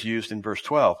word is used in verse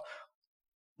 12.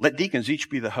 Let deacons each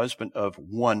be the husband of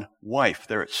one wife.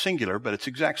 There it's singular, but it's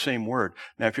the exact same word.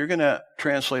 Now, if you're going to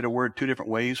translate a word 2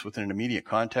 different ways within an immediate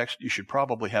context, you should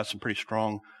probably have some pretty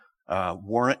strong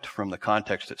warrant from the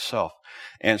context itself.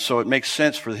 And so it makes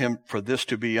sense for this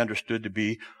to be understood to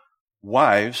be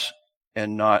wives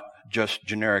and not just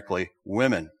generically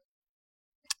women.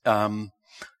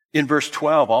 In verse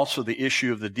 12, also the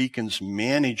issue of the deacon's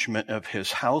management of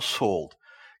his household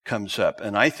comes up.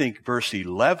 And I think verse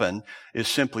 11 is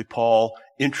simply Paul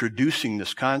introducing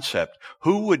this concept.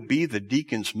 Who would be the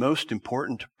deacon's most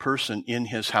important person in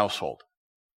his household?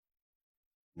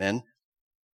 Men,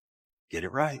 get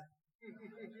it right.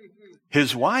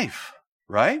 His wife,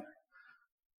 right?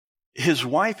 His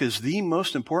wife is the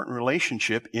most important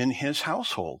relationship in his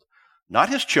household. Not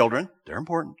his children. They're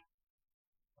important.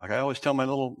 Like I always tell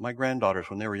my granddaughters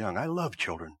when they were young, I love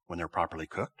children when they're properly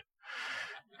cooked.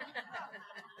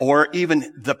 Or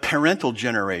even the parental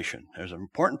generation. There's an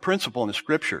important principle in the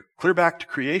scripture, clear back to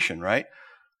creation, right?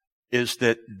 Is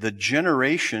that the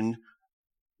generation,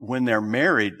 when they're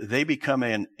married, they become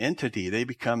an entity. They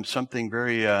become something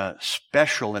very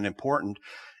special and important.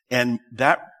 And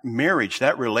that marriage,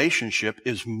 that relationship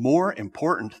is more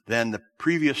important than the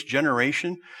previous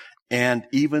generation and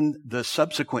even the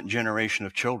subsequent generation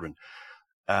of children.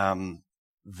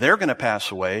 They're going to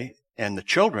pass away, and the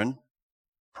children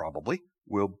probably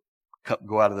will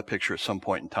go out of the picture at some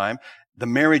point in time. The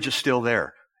marriage is still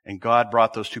there, and God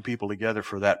brought those 2 people together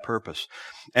for that purpose.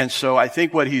 And so I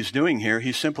think what he's doing here,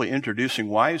 he's simply introducing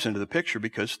wives into the picture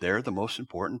because they're the most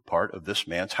important part of this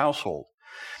man's household.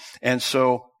 And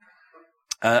so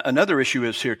another issue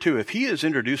is here too. If he is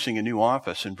introducing a new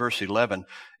office in verse 11,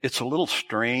 it's a little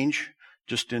strange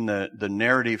just in the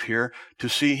narrative here to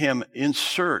see him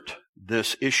insert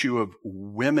this issue of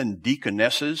women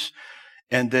deaconesses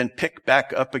and then pick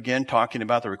back up again talking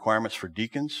about the requirements for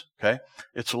deacons. Okay.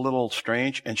 It's a little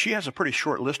strange. And she has a pretty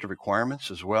short list of requirements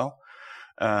as well.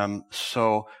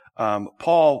 So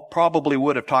Paul probably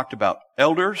would have talked about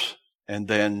elders and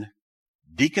then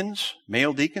deacons,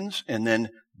 male deacons, and then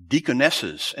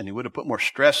deaconesses, and he would have put more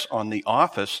stress on the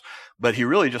office, but he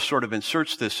really just sort of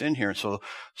inserts this in here.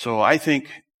 So I think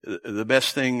the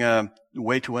best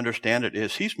way to understand it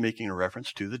is he's making a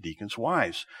reference to the deacons'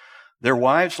 wives. Their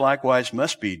wives likewise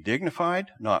must be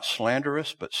dignified, not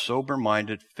slanderous, but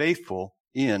sober-minded, faithful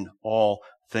in all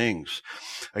things.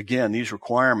 Again, these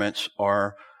requirements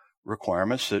are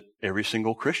requirements that every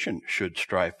single Christian should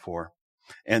strive for.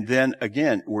 And then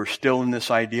again, we're still in this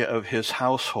idea of his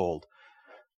household.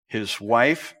 His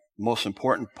wife, most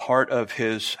important part of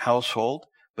his household,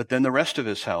 but then the rest of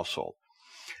his household.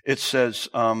 It says,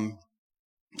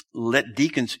 let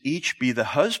deacons each be the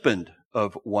husband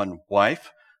of one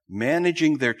wife,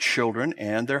 managing their children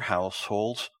and their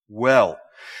households well.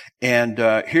 And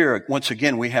here, once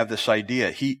again, we have this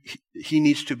idea. He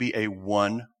needs to be a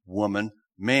one-woman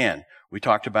man. We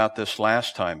talked about this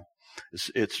last time.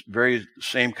 It's very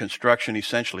same construction,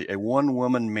 essentially. A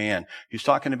one-woman man. He's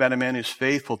talking about a man who's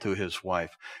faithful to his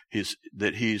wife. He's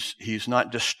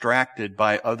not distracted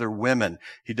by other women.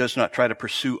 He does not try to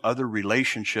pursue other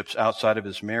relationships outside of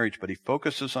his marriage, but he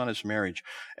focuses on his marriage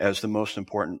as the most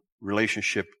important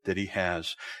relationship that he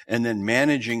has. And then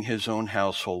managing his own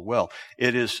household well.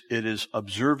 It is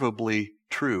observably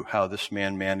true how this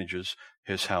man manages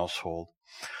his household.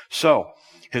 So,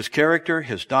 his character,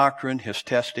 his doctrine, his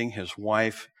testing, his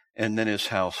wife, and then his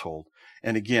household.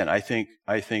 And again, I think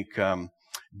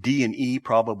D and E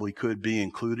probably could be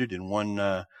included in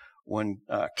one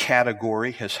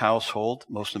category. His household,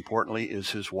 most importantly,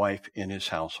 is his wife in his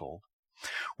household.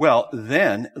 Well,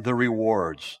 then the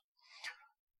rewards.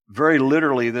 Very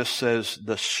literally, this says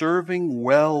the serving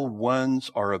well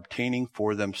ones are obtaining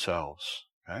for themselves.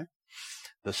 Okay.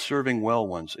 The serving well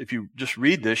ones. If you just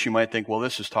read this, you might think, well,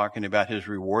 this is talking about his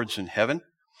rewards in heaven.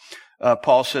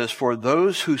 Paul says, for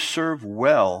those who serve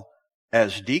well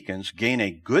as deacons gain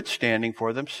a good standing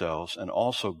for themselves and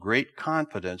also great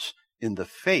confidence in the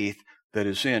faith that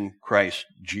is in Christ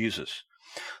Jesus.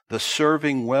 The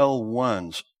serving well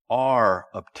ones are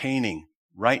obtaining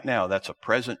right now. That's a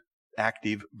present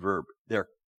active verb. They're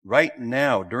right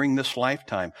now, during this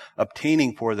lifetime,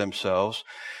 obtaining for themselves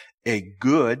a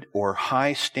good or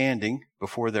high standing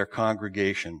before their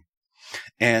congregation.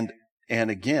 And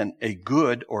again, a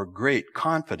good or great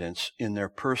confidence in their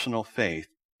personal faith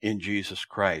in Jesus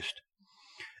Christ.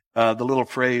 The little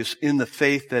phrase, in the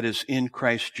faith that is in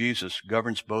Christ Jesus,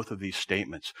 governs both of these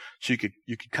statements. So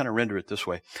you could kind of render it this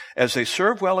way. As they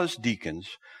serve well as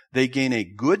deacons, they gain a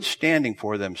good standing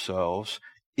for themselves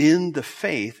in the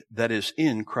faith that is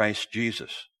in Christ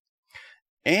Jesus.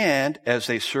 And as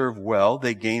they serve well,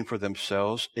 they gain for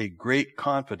themselves a great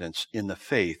confidence in the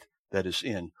faith that is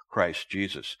in Christ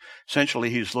Jesus. Essentially,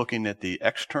 he's looking at the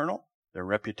external, their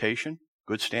reputation,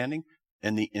 good standing,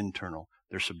 and the internal,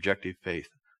 their subjective faith.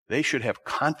 They should have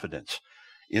confidence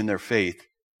in their faith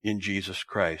in Jesus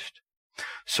Christ.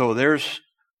 So there's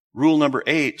rule number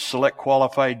 8, select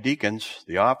qualified deacons,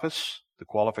 the office, the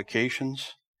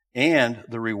qualifications, and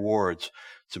the rewards.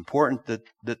 It's important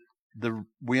that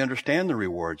we understand the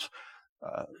rewards.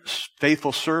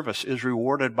 Faithful service is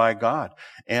rewarded by God,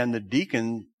 and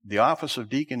the office of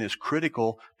deacon is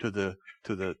critical to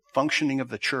the functioning of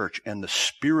the church and the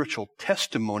spiritual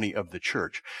testimony of the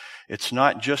church. It's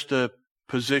not just a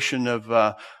position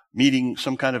of meeting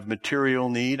some kind of material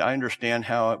need. I understand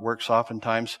how it works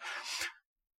oftentimes,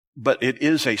 but it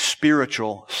is a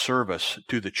spiritual service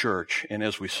to the church. And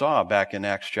as we saw back in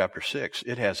Acts chapter 6,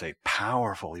 it has a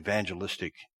powerful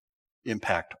evangelistic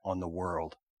impact on the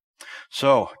world.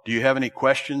 So, do you have any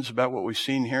questions about what we've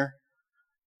seen here?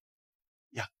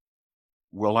 Yeah.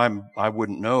 Well, I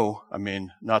wouldn't know. I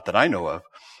mean, not that I know of.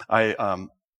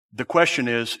 The question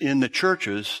is, in the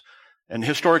churches, and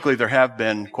historically there have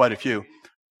been quite a few,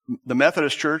 the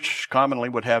Methodist Church commonly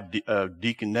would have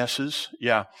deaconesses.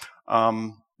 Yeah.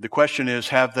 The question is,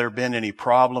 have there been any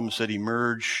problems that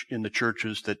emerge in the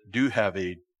churches that do have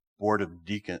a board of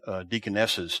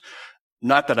deaconesses?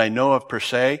 Not that I know of per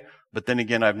se, but then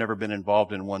again, I've never been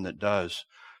involved in one that does.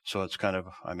 So it's kind of,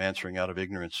 I'm answering out of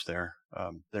ignorance there.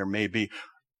 There may be.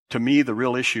 To me, the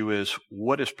real issue is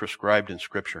what is prescribed in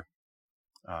Scripture,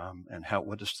 and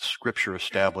what does the Scripture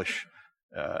establish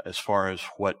as far as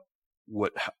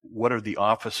what are the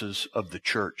offices of the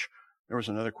church? There was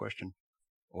another question.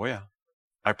 Oh yeah,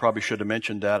 I probably should have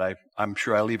mentioned that. I'm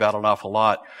sure I leave out an awful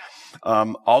lot.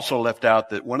 Also left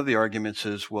out that one of the arguments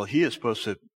is, well, he is supposed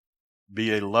to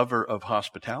be a lover of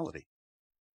hospitality,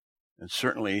 and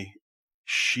certainly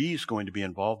she's going to be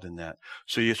involved in that.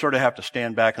 So you sort of have to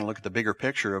stand back and look at the bigger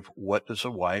picture of what does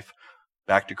a wife,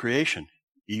 back to creation.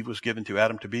 Eve was given to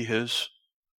Adam to be his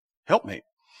helpmate.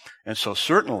 And so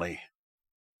certainly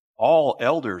all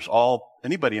elders,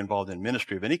 anybody involved in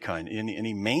ministry of any kind,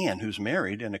 any man who's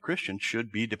married and a Christian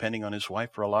should be depending on his wife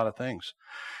for a lot of things,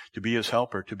 to be his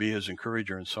helper, to be his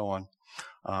encourager, and so on.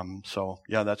 So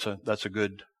yeah, that's a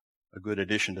good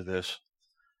addition to this.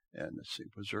 And let's see,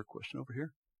 was there a question over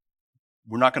here?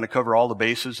 We're not going to cover all the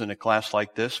bases in a class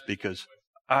like this because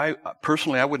I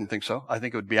wouldn't think so. I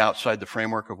think it would be outside the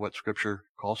framework of what Scripture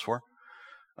calls for.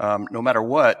 No matter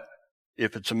what,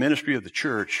 if it's a ministry of the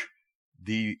church,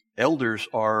 the elders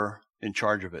are in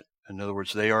charge of it. In other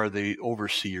words, they are the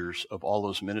overseers of all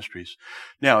those ministries.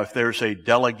 Now, if there's a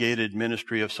delegated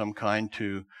ministry of some kind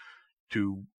to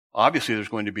obviously there's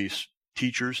going to be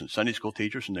teachers and Sunday school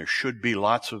teachers, and there should be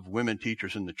lots of women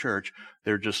teachers in the church.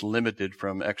 They're just limited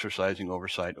from exercising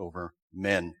oversight over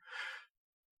men.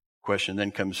 Question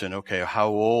then comes in, okay, how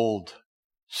old?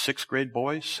 6th grade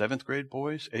boys, 7th grade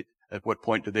boys? At what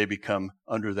point do they become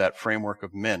under that framework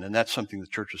of men? And that's something the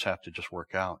churches have to just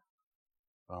work out.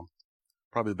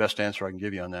 Probably the best answer I can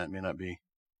give you on that. It may not be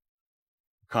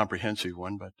a comprehensive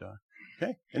one, but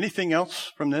okay. Anything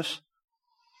else from this?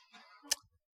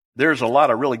 There's a lot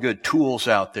of really good tools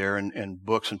out there and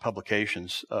books and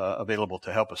publications available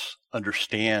to help us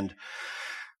understand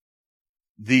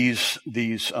these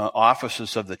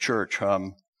offices of the church.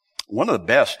 One of the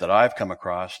best that I've come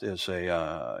across is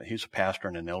he's a pastor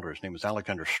and an elder. His name is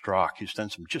Alexander Strauch. He's done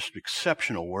some just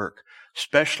exceptional work,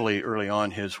 especially early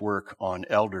on his work on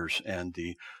elders, and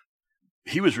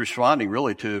he was responding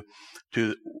really to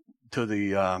the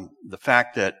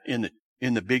fact that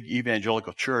in the big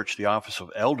evangelical church, the office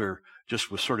of elder just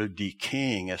was sort of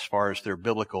decaying as far as their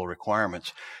biblical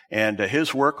requirements. And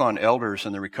his work on elders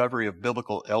and the recovery of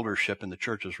biblical eldership in the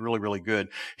church is really, really good.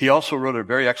 He also wrote a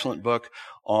very excellent book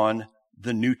on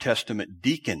the New Testament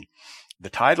deacon. The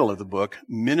title of the book,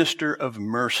 Minister of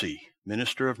Mercy.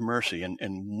 minister of mercy. And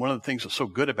one of the things that's so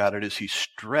good about it is he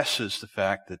stresses the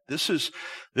fact that this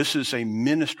is a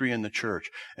ministry in the church,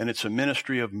 and it's a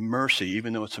ministry of mercy,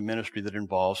 even though it's a ministry that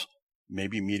involves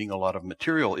maybe meeting a lot of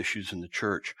material issues in the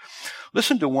church.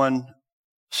 Listen to one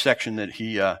section that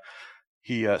he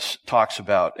talks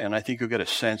about, and I think you'll get a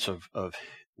sense of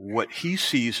what he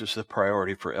sees as the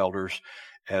priority for elders,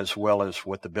 as well as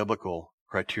what the biblical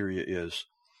criteria is.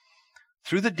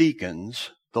 Through the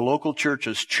deacons, the local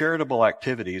church's charitable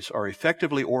activities are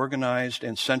effectively organized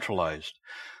and centralized.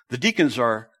 The deacons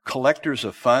are collectors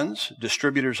of funds,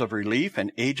 distributors of relief,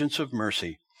 and agents of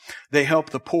mercy. They help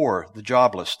the poor, the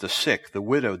jobless, the sick, the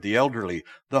widowed, the elderly,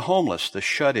 the homeless, the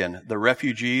shut-in, the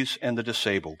refugees, and the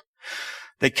disabled.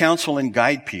 They counsel and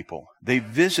guide people. They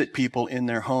visit people in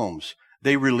their homes.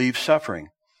 They relieve suffering.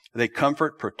 They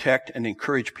comfort, protect, and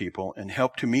encourage people and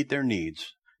help to meet their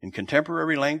needs. In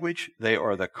contemporary language, they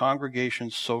are the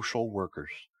congregation's social workers.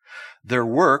 Their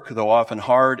work, though often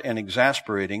hard and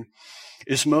exasperating,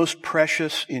 is most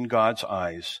precious in God's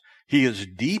eyes. He is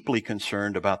deeply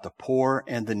concerned about the poor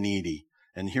and the needy.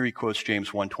 And here he quotes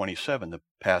James 1:27, the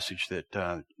passage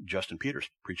that Justin Peters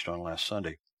preached on last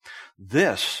Sunday.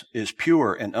 This is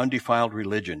pure and undefiled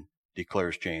religion,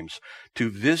 declares James, to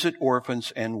visit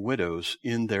orphans and widows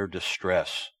in their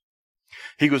distress.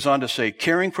 He goes on to say,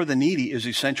 caring for the needy is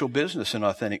essential business in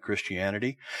authentic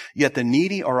Christianity, yet the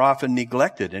needy are often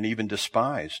neglected and even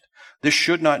despised. This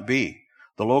should not be.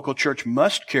 The local church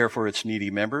must care for its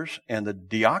needy members, and the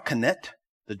diaconate,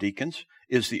 the deacons,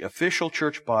 is the official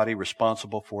church body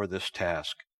responsible for this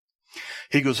task.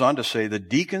 He goes on to say, the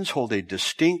deacons hold a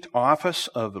distinct office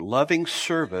of loving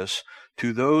service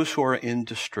to those who are in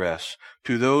distress,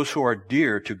 to those who are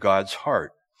dear to God's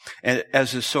heart. And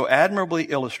as is so admirably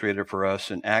illustrated for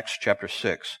us in Acts chapter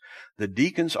 6, the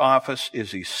deacon's office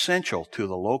is essential to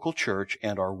the local church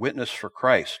and our witness for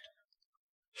Christ.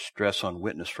 Stress on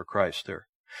witness for Christ there.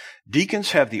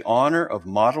 Deacons have the honor of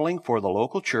modeling for the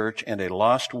local church and a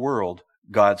lost world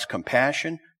God's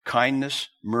compassion, kindness,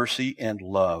 mercy, and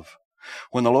love.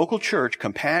 When the local church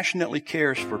compassionately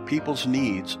cares for people's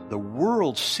needs, the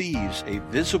world sees a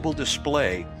visible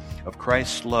display of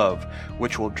Christ's love,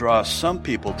 which will draw some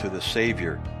people to the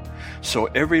Savior. So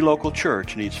every local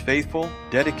church needs faithful,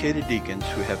 dedicated deacons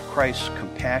who have Christ's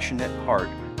compassionate heart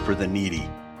for the needy.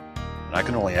 And I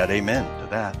can only add amen to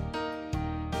that.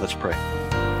 Let's pray.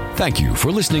 Thank you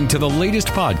for listening to the latest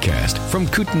podcast from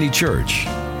Kootenai Church.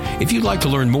 If you'd like to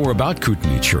learn more about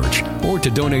Kootenai Church or to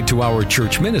donate to our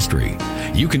church ministry,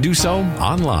 you can do so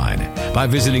online by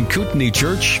visiting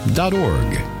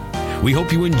kootenaichurch.org. We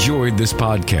hope you enjoyed this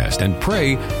podcast and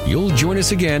pray you'll join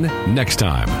us again next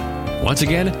time. Once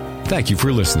again, thank you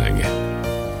for listening.